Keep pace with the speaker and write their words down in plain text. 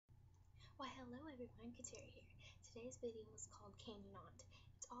Hello everyone, Kateri here. Today's video is called Can You Not?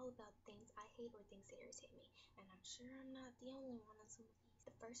 It's all about things I hate or things that irritate me, and I'm sure I'm not the only one on some of these.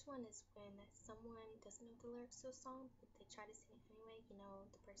 The first one is when someone doesn't know the lyrics to a song, but they try to sing it anyway. You know,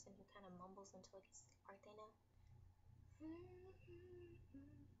 the person who kind of mumbles until it gets to the part they know.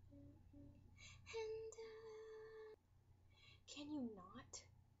 Can you not?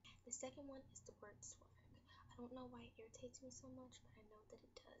 The second one is the word swag. I don't know why it irritates me so much, but I know that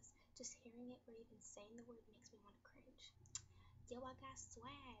it does. Just hearing it or even saying the word makes me want to cringe. Yo, I got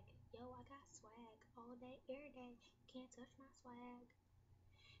swag. Yo, I got swag. All day, every day. Can't touch my swag.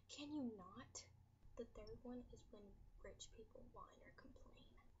 Can you not? The third one is when rich people whine or complain.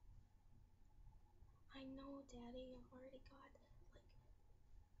 I know, Daddy, I've already got like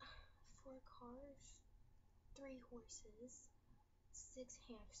 4 cars, 3 horses, 6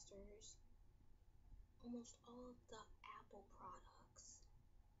 hamsters, almost all of the Apple products,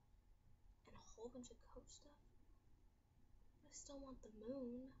 and a whole bunch of Coach stuff. I still want the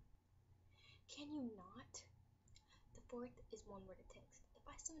moon. Can you not? The fourth is one word of text. If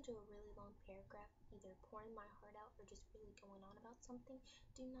I send you a really long paragraph, either pouring my heart out or just really going on about something,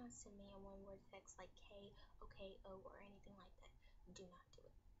 do not send me a one word text like K, okay, O, or anything like that. Do not do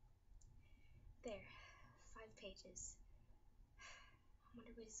it. There, 5 pages. I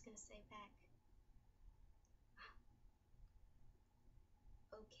wonder what it's gonna say back.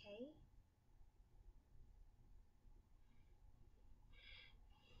 Okay.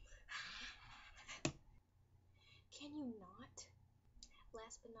 Can you not?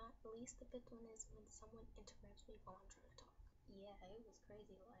 Last but not least, the 5th one is when someone interrupts me while I'm trying to talk. Yeah, it was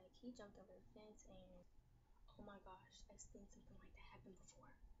crazy. Like, he jumped over the fence and, oh my gosh, I've seen something like that happen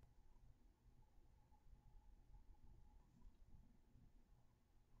before.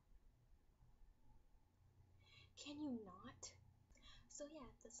 Can you not? So yeah,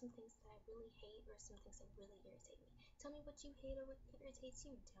 that's some things that I really hate or some things that really irritate me. Tell me what you hate or what irritates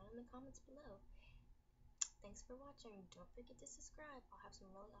you down in the comments below. Thanks for watching. Don't forget to subscribe. I'll have some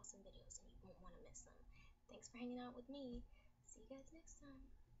really awesome videos and you won't want to miss them. Thanks for hanging out with me. See you guys next time.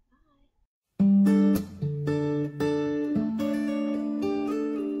 Bye.